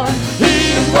Lord.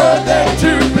 He is worthy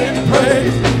to be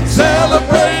praised.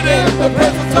 Celebrate in the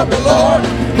presence of the Lord.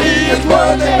 He is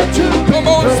worthy to come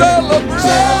on, celebrate.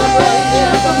 Celebrate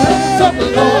in the presence of the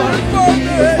Lord. He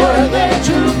is worthy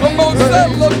to come on,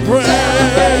 celebrate.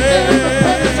 Celebrate in the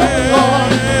presence of the Lord.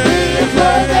 He is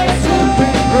worthy to be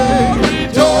praised.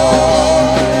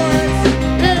 Rejoice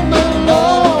in the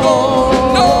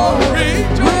Lord. Lord,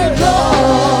 rejoice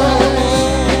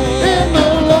in the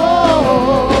Lord.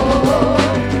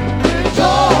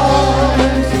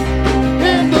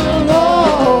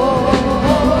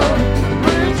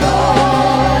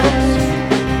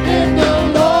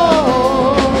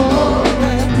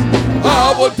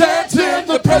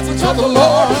 Of the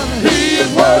Lord, He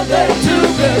is worthy to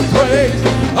be praised.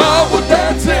 I will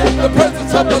dance in the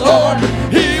presence of the Lord.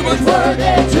 He was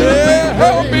worthy to be praised.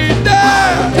 Help me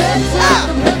dance.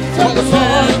 For the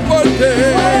Lord is worthy.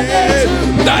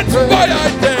 That's why I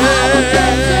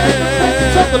dance. In the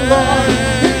presence of the Lord,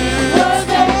 He is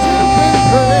worthy to be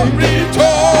praised.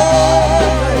 Rejoice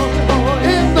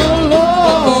in the Lord.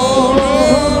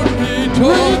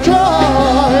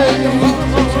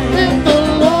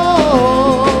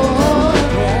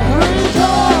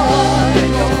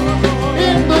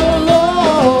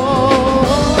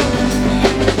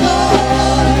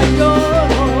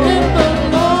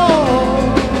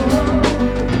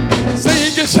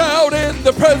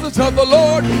 presence of the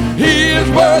Lord. He is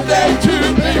worthy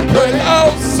to be praised.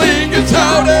 I'll sing and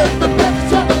shout in the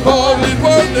presence of the Lord. He's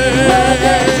worthy.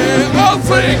 I'll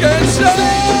sing and shout in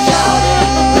the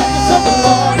presence of the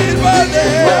Lord. He's worthy.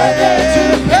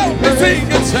 Help me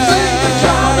sing and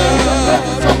shout in the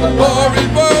presence of the Lord.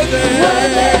 He's worthy.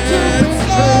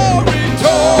 So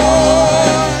rejoice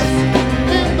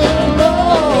in the Lord.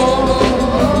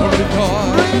 Rejoice.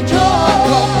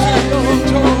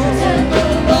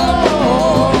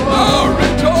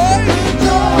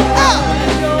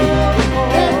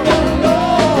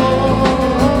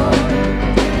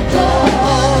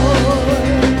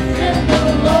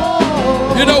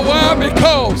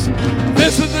 Because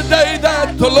this is the day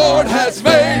that the Lord has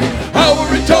made. I will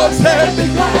rejoice and be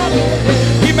glad in it.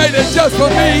 He made it just for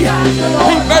me.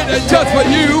 He made it just for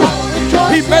you.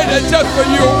 He made it just for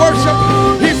your worship.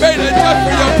 He made it just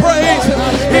for your praise.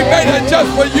 He made it just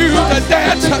for you to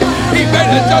dance. He made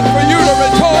it just for you to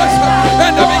rejoice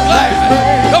and to be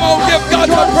glad. Come on, give God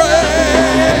some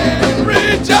praise.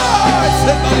 Rejoice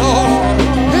in the Lord.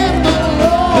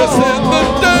 This is the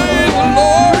day the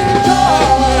Lord has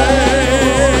made.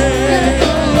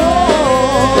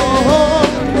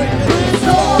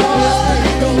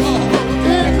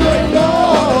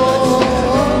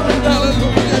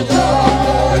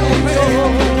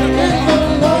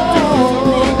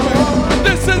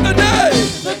 This is the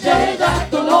day that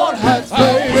the Lord has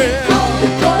made.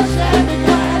 Rejoice and be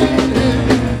glad in it.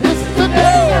 This is the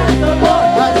day that the Lord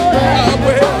has made. I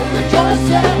will rejoice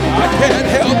and be glad. I can't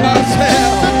help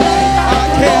myself. I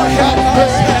can't help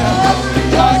myself.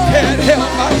 I can't help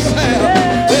myself.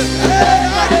 This day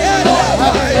I can't help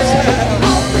myself.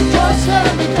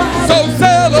 So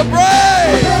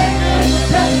celebrate.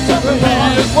 He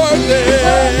is worthy.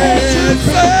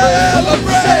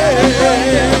 Celebrate.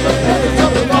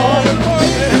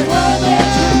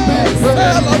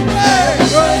 Celebrate.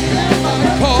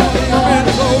 Because he's been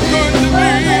so good to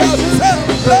me. I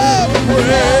celebrate.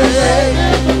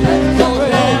 So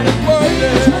he is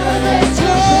worthy.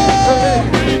 So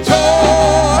rejoice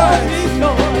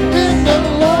in the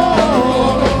Lord. Rejoice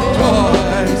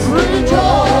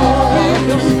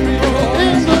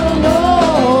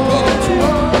in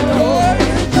the Lord.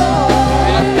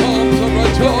 I've come to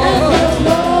rejoice.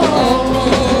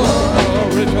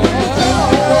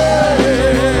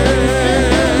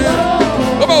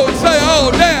 Come on, say,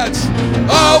 I'll dance.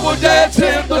 I will dance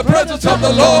in the presence of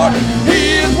the Lord.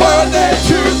 He is worthy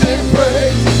to be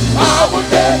praised. I will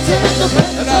dance in the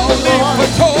presence and I'll leap for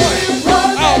joy.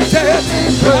 I'll dance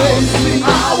in praise.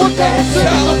 I will dance in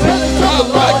the presence of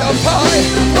the Lord. I'll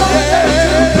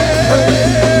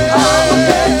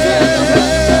magnify.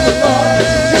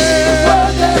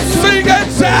 Sing and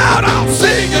shout. I'll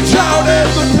sing and shout in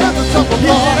the presence of the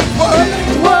Lord. He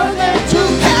is worthy to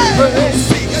be praised.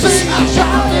 Sing and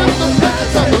shout in the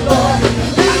presence of the Lord.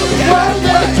 He is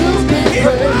worthy to be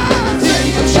praised.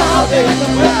 Sing and shout in the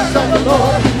presence of the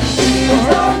Lord. He is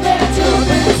worthy to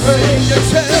be praised.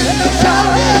 Sing and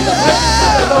shout in the presence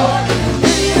of the Lord.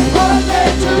 He is worthy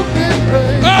to be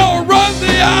praised. I'll run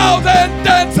the aisles and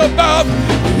dance about.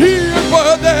 He is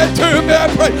worthy to be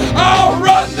praised. I'll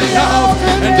run the aisles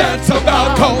and dance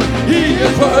about. Cause he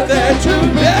is worthy to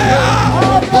be praised.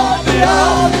 I'll run the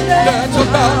aisles and dance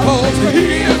about. Cause he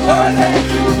is worthy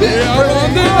to be praised. I'll run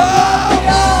the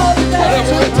aisles,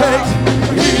 whatever it takes.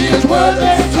 He is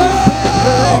worthy to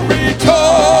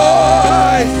rejoice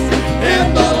in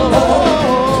the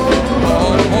Lord.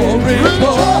 Oh, rejoice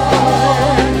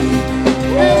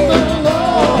in the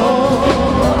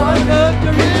Lord. I got to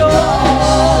rejoice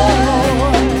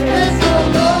in the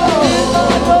Lord.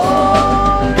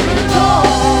 Rejoice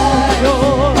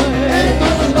in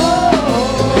the Lord.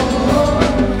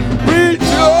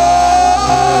 Rejoice.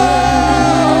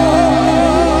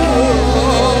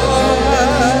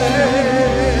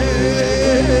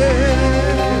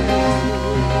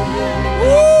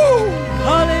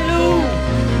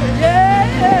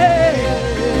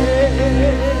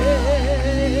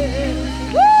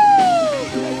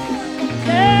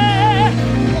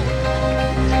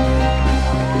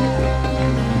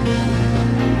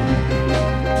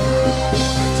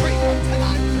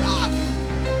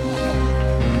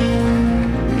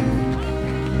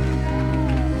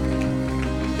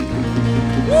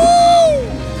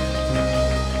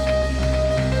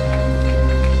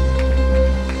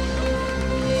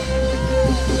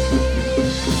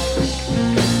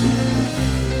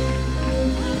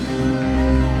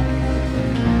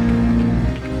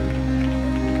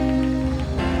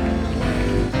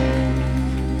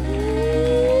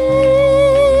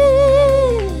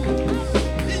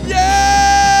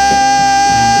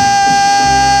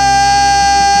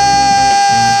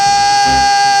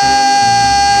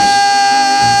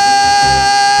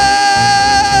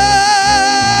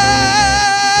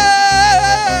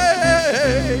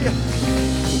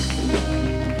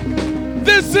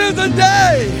 This is a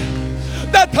day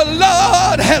that the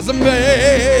Lord has made.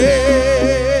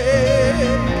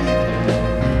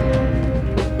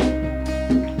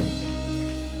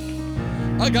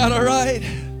 I got a right.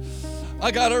 I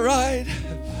got a right.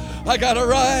 I got a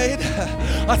right.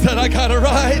 I said I got a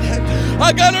right.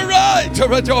 I got a right to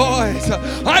rejoice.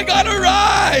 I got a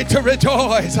right to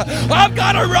rejoice. I've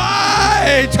got a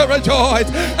right to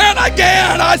rejoice. And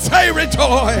again I say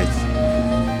rejoice.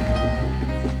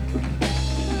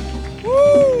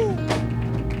 Woo!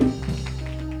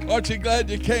 Aren't you glad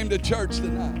you came to church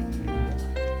tonight?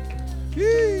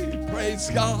 Yee, praise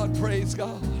God, praise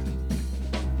God.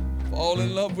 Fall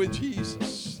in love with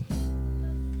Jesus.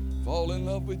 Fall in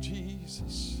love with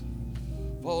Jesus.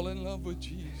 Fall in love with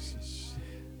Jesus.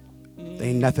 There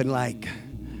ain't nothing like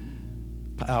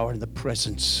power in the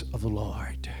presence of the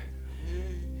Lord.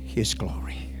 His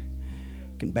glory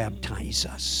can baptize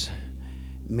us,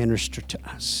 minister to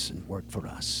us, and work for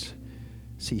us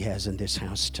as He has in this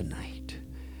house tonight.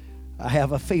 I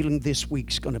have a feeling this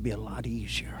week's going to be a lot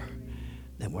easier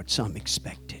than what some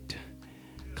expected,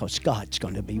 because God's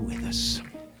going to be with us.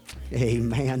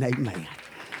 Amen, amen.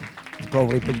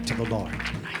 Glory be to the Lord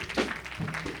tonight.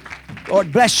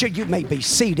 Lord bless you. You may be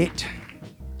seated.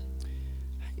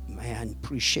 Man,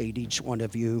 appreciate each one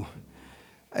of you.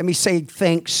 Let me say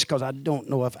thanks, because I don't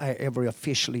know if I ever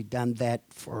officially done that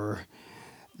for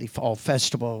the Fall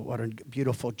Festival. What a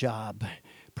beautiful job.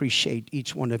 Appreciate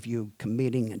each one of you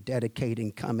committing and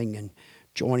dedicating, coming and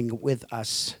joining with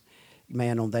us,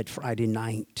 man, on that Friday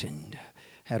night, and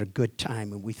had a good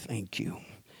time, and we thank you.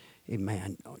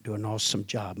 Amen. Doing an awesome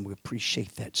job, and we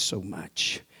appreciate that so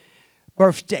much.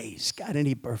 Birthdays. Got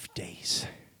any birthdays?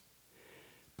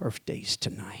 Birthdays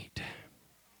tonight.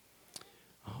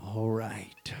 All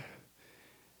right.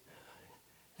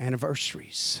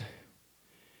 Anniversaries.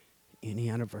 Any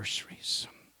anniversaries?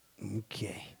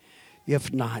 Okay.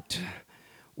 If not,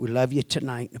 we love you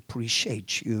tonight and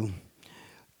appreciate you.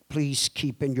 Please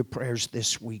keep in your prayers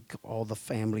this week all the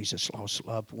families that's lost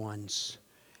loved ones.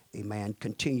 Amen.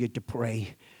 Continue to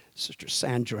pray. Sister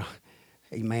Sandra,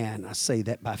 amen. I say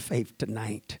that by faith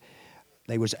tonight.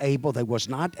 They was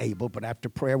not able, but after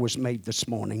prayer was made this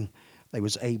morning, they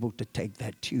was able to take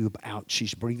that tube out.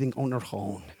 She's breathing on her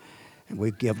own. And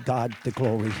we give God the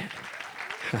glory.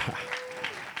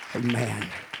 Amen.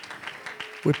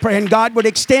 We're praying God would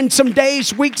extend some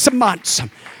days, weeks, and months,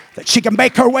 that she can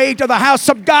make her way to the house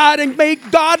of God and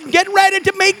get ready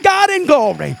to meet God in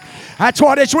glory. That's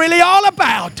what it's really all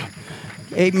about.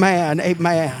 Amen,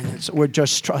 amen. So we're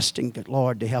just trusting the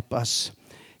Lord to help us.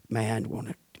 Man, we want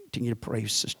to continue to pray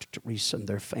Sister Teresa and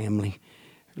their family,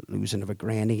 losing of a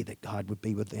granny, that God would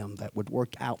be with them, that would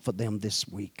work out for them this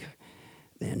week.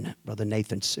 Then Brother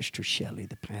Nathan's Sister Shelley,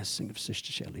 the passing of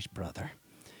Sister Shelley's brother.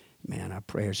 Man, our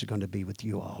prayers are going to be with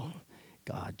you all.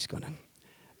 God's going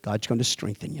to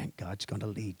strengthen you. God's going to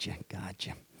lead you, guide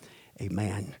you.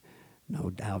 Amen. No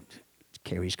doubt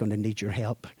Carrie's going to need your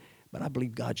help, but I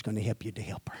believe God's going to help you to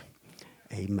help her.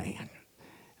 Amen.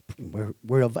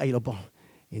 We're available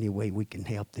any way we can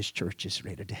help. This church is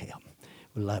ready to help.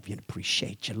 We love you and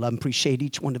appreciate you. Love and appreciate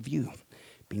each one of you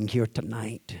being here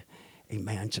tonight.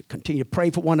 Amen. So continue to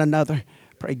pray for one another.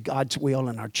 Pray God's will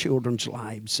in our children's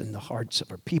lives and the hearts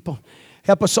of our people.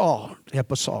 Help us all,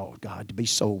 God, to be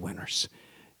soul winners.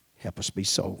 Help us be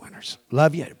soul winners.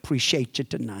 Love you. Appreciate you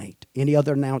tonight. Any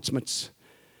other announcements?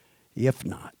 If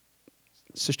not,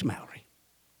 Sister Mallory.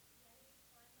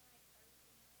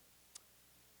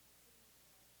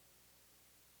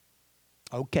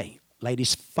 Okay,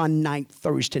 ladies, fun night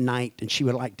Thursday night, and she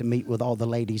would like to meet with all the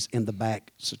ladies in the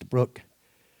back. Sister Brooke.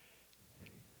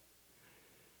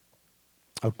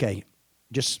 Okay,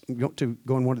 just go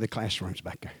in one of the classrooms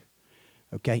back there.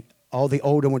 Okay, all the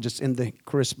older ones just in the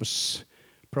Christmas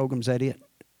program. Is that it?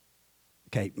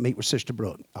 Okay, meet with Sister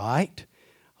Brooke. All right.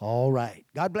 All right.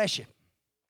 God bless you.